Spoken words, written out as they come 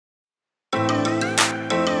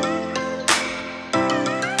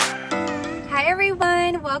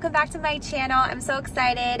everyone, welcome back to my channel. I'm so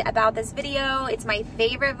excited about this video. It's my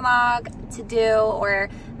favorite vlog to do, or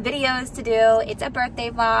videos to do. It's a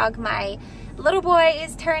birthday vlog. My little boy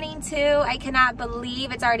is turning 2. I cannot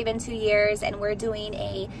believe it's already been 2 years, and we're doing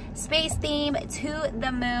a space theme to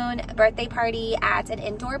the moon birthday party at an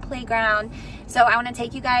indoor playground. So I want to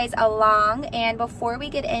take you guys along, and before we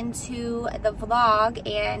get into the vlog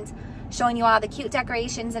and showing you all the cute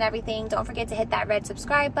decorations and everything, don't forget to hit that red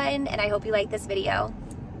subscribe button, and I hope you like this video.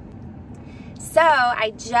 So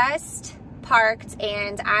I just parked,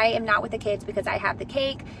 and I am not with the kids because I have the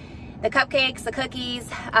cake, the cupcakes, the cookies,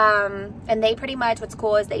 and they pretty much, what's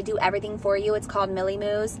cool is they do everything for you. It's called Millie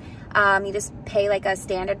Moos. You just pay like a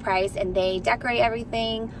standard price and they decorate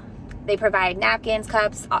everything. They provide napkins,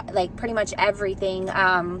 cups, like pretty much everything.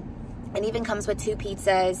 It even comes with 2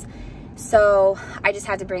 pizzas. So I just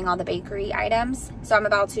had to bring all the bakery items. So I'm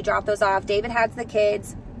about to drop those off. David has the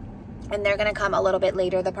kids and they're gonna come a little bit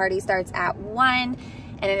later. The party starts at 1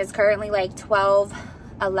 and it is currently like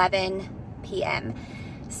 11 p.m.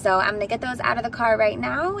 So I'm gonna get those out of the car right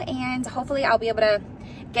now, and hopefully I'll be able to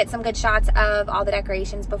get some good shots of all the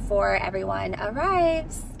decorations before everyone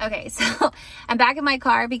arrives. Okay, so I'm back in my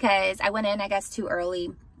car because I went in, I guess, too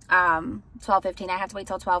early. 12:15. I have to wait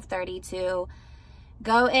till 12:30 to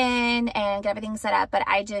go in and get everything set up, but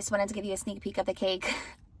I just wanted to give you a sneak peek of the cake.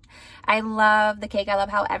 I love the cake. I love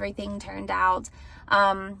how everything turned out.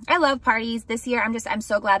 I love parties. This year I'm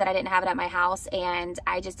so glad that I didn't have it at my house, and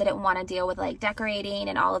I just didn't want to deal with like decorating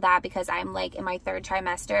and all of that because I'm like in my 3rd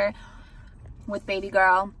trimester with baby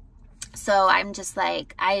girl. So I'm just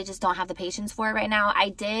like, I just don't have the patience for it right now. I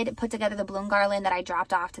did put together the balloon garland that I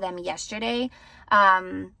dropped off to them yesterday,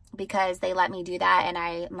 because they let me do that, and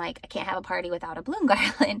I'm like, I can't have a party without a balloon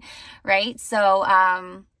garland, right? So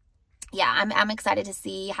yeah, I'm excited to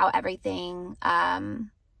see how everything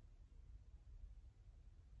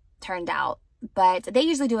turned out, but they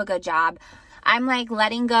usually do a good job. I'm like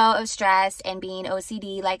letting go of stress and being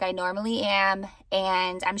OCD like I normally am,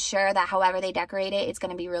 and I'm sure that however they decorate it, it's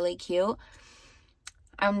going to be really cute.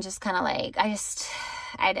 I'm just kind of like, I just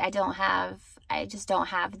don't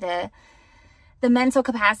have the mental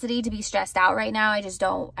capacity to be stressed out right now. I just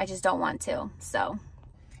don't want to. So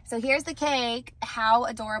here's the cake. How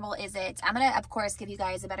adorable is it? I'm gonna, of course, give you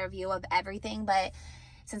guys a better view of everything, but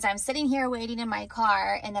since I'm sitting here waiting in my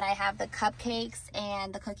car, and then I have the cupcakes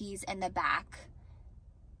and the cookies in the back.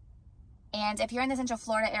 And if you're in the Central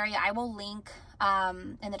Florida area, I will link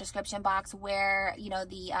in the description box where, you know,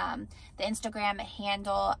 the Instagram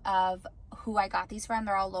handle of who I got these from.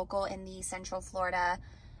 They're all local in the Central Florida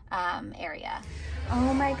area.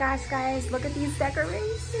 Oh my gosh, guys, look at these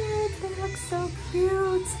decorations. They look so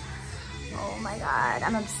cute. Oh my God,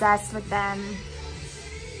 I'm obsessed with them.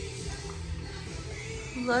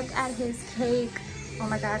 Look at his cake. Oh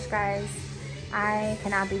my gosh, guys. I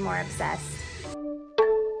cannot be more obsessed.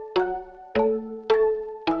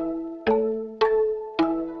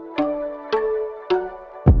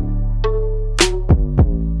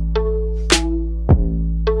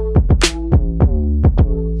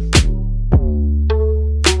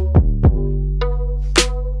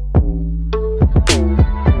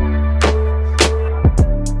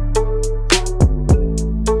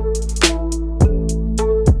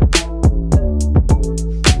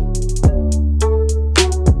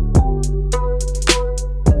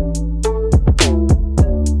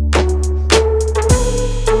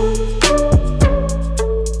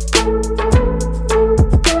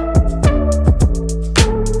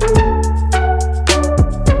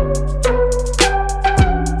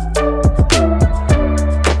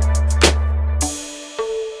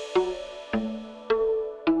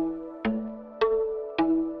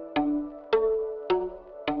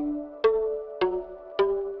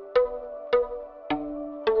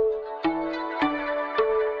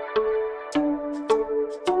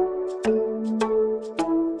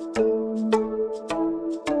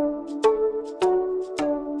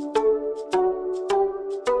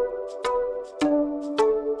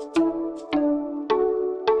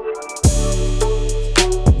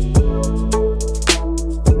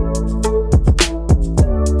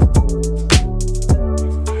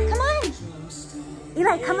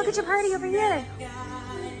 Come look at your party over here.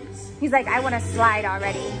 He's like, I want to slide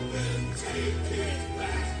already.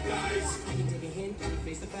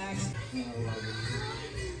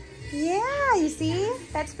 Yeah, you see?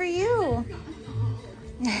 That's for you.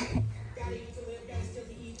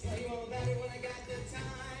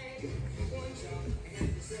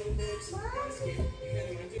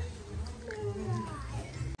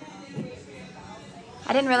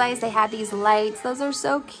 I didn't realize they had these lights. Those are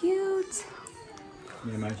so cute.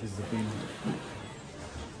 Nie matches the theme.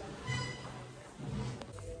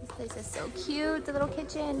 This place is so cute, the little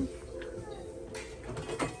kitchen.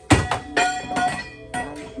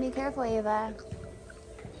 Be careful, Ava.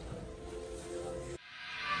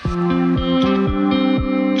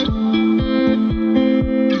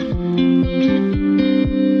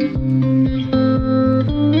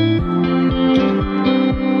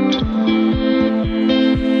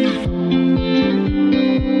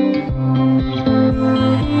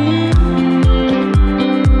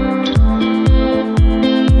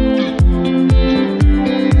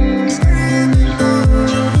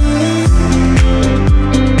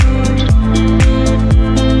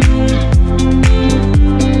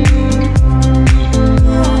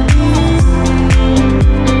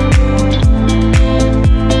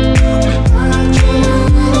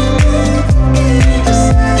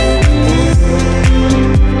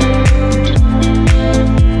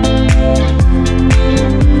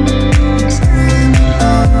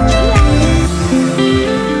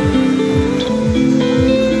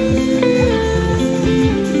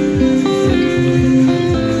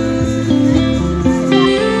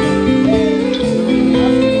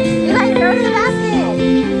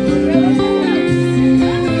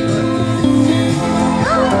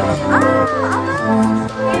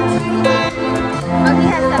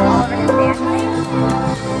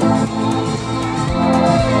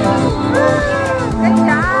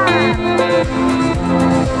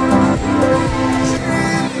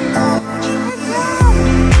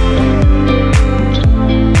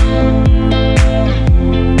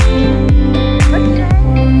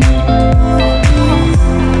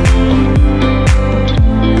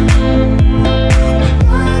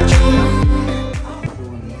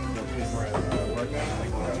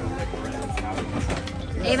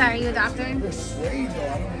 Ava, are you a doctor?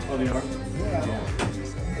 Oh, they are?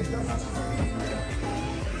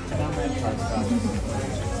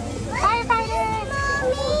 Firefighters!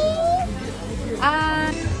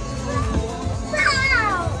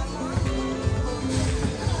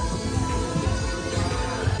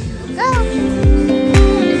 Go!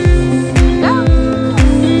 Go!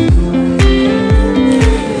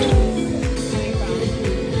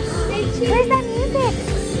 Where's that music?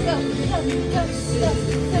 Go, go, go, go,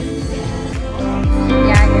 go.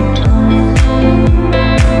 Yeah, I do.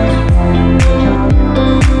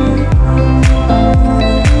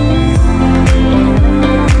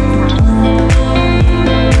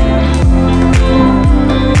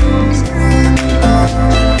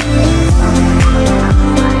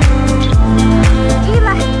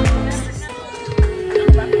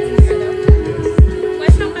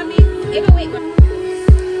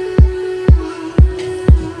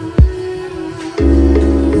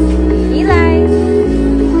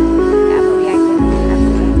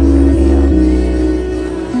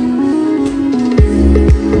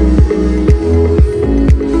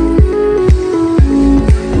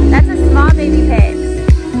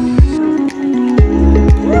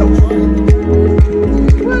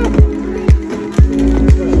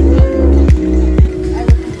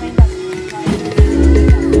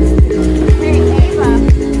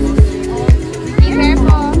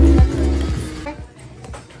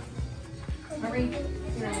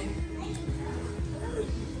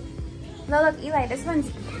 No, look, Eli, this one's,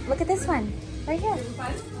 look at this one. Right here.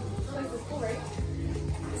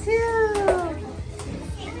 2.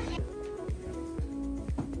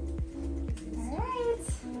 Alright.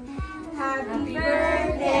 Happy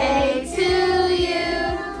birthday to you.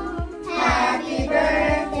 Happy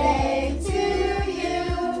birthday to you.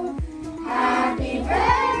 Happy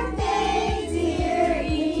birthday, dear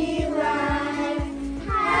Eli.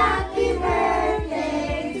 Happy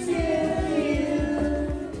birthday to you.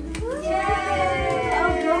 Yay! Oh,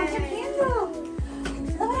 blow out your candle.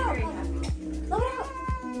 Blow it out. Blow it out.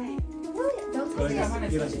 Blow it. Don't touch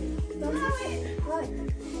it. Don't touch it. Blow it.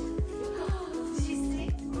 Did you see?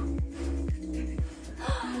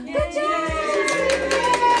 Good job!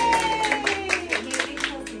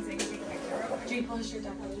 Jayde, pull his shirt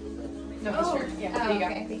down. No, his shirt. Yeah, there you go.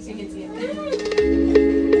 Okay, So you can see it.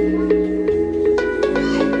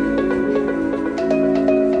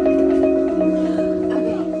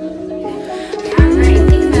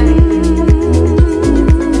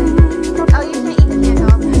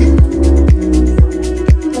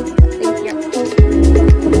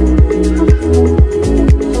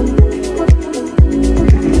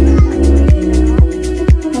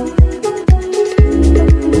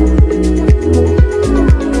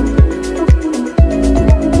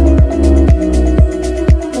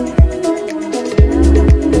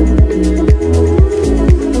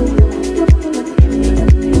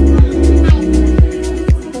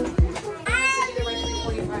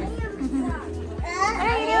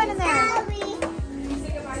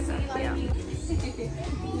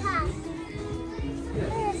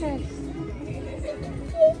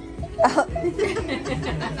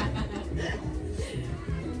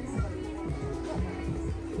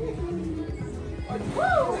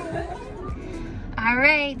 All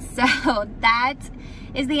right, so that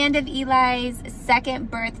is the end of Eli's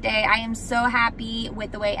second birthday. I am so happy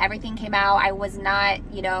with the way everything came out. I was not,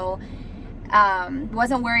 you know,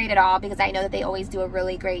 wasn't worried at all because I know that they always do a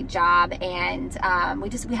really great job, and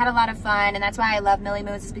we had a lot of fun, and that's why I love Millie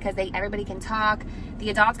Moves, is because everybody can talk, the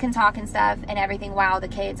adults can talk and stuff and everything while the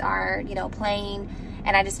kids are, you know, playing,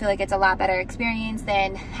 and I just feel like it's a lot better experience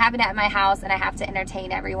than having it at my house and I have to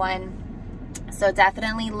entertain everyone. So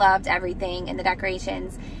definitely loved everything, and the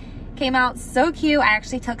decorations came out so cute. I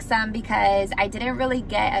actually took some because I didn't really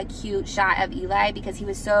get a cute shot of Eli because he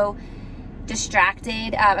was so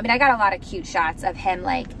distracted. I mean, I got a lot of cute shots of him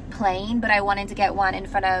like playing, but I wanted to get one in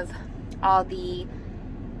front of all the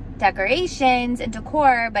decorations and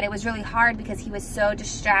decor, but it was really hard because he was so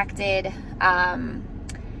distracted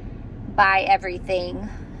by everything,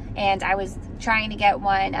 and I was trying to get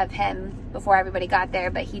one of him before everybody got there,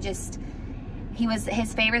 but his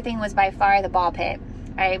favorite thing was by far the ball pit.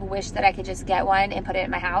 I wish that I could just get one and put it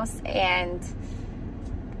in my house, and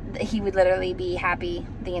he would literally be happy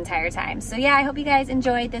the entire time. So yeah, I hope you guys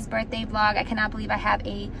enjoyed this birthday vlog. I cannot believe I have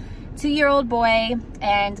a 2-year-old boy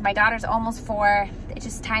and my daughter's almost 4. It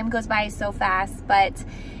just, time goes by so fast. But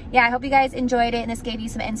yeah, I hope you guys enjoyed it and this gave you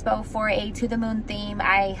some inspo for a To the Moon theme.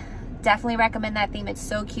 I definitely recommend that theme. It's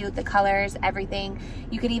so cute, the colors, everything.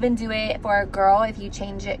 You could even do it for a girl if you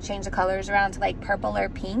change the colors around to like purple or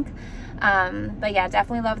pink. But yeah,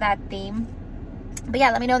 definitely love that theme. But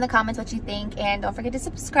yeah, let me know in the comments what you think, and don't forget to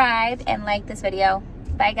subscribe and like this video.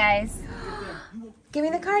 Bye guys. Give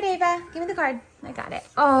me the card, Ava. Give me the card. I got it.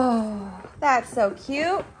 Oh, that's so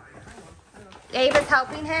cute. Ava's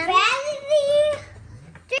helping him.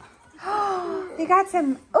 Oh, they got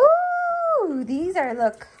some, ooh, these are,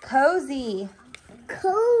 look, cozy.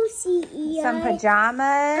 Cozy, Eli. Some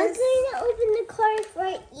pajamas. I'm going to open the card for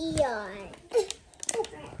Eli.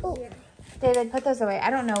 Oh. David, put those away.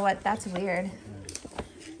 I don't know what, that's weird.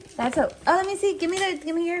 That's a, oh, let me see. Give me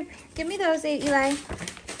those, Eli.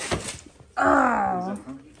 Oh.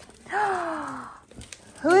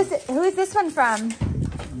 Who is this one from?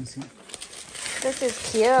 Let me see. This is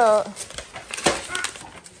cute.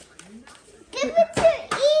 Give it to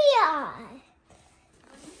Eli.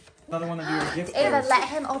 Another one of your gifts. Ava, let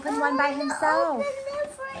him open one by himself. Open them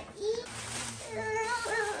for Eli.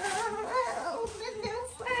 Open them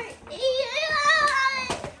for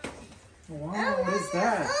Eli. Wow, what is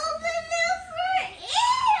that? Open them for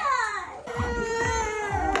Eli.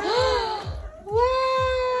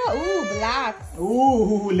 Wow. Ooh, blocks.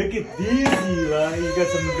 Ooh, look at these, Eli. You got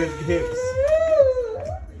some good gifts.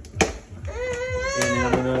 And then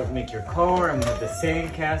I'm gonna make your car. I'm gonna have the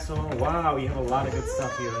sand castle. Wow, you have a lot of good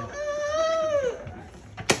stuff here.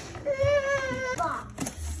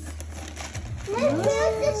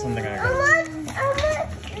 Something I got.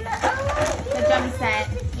 The drum set.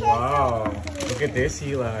 Wow, look at this,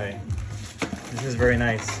 Eli. This is very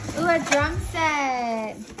nice. Ooh, a drum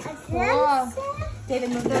set. Cool. David,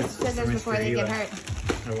 move those Yes, scissors it's before for they get Eli. hurt.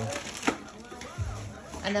 I will.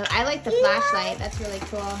 And I like the flashlight. That's really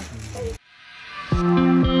cool.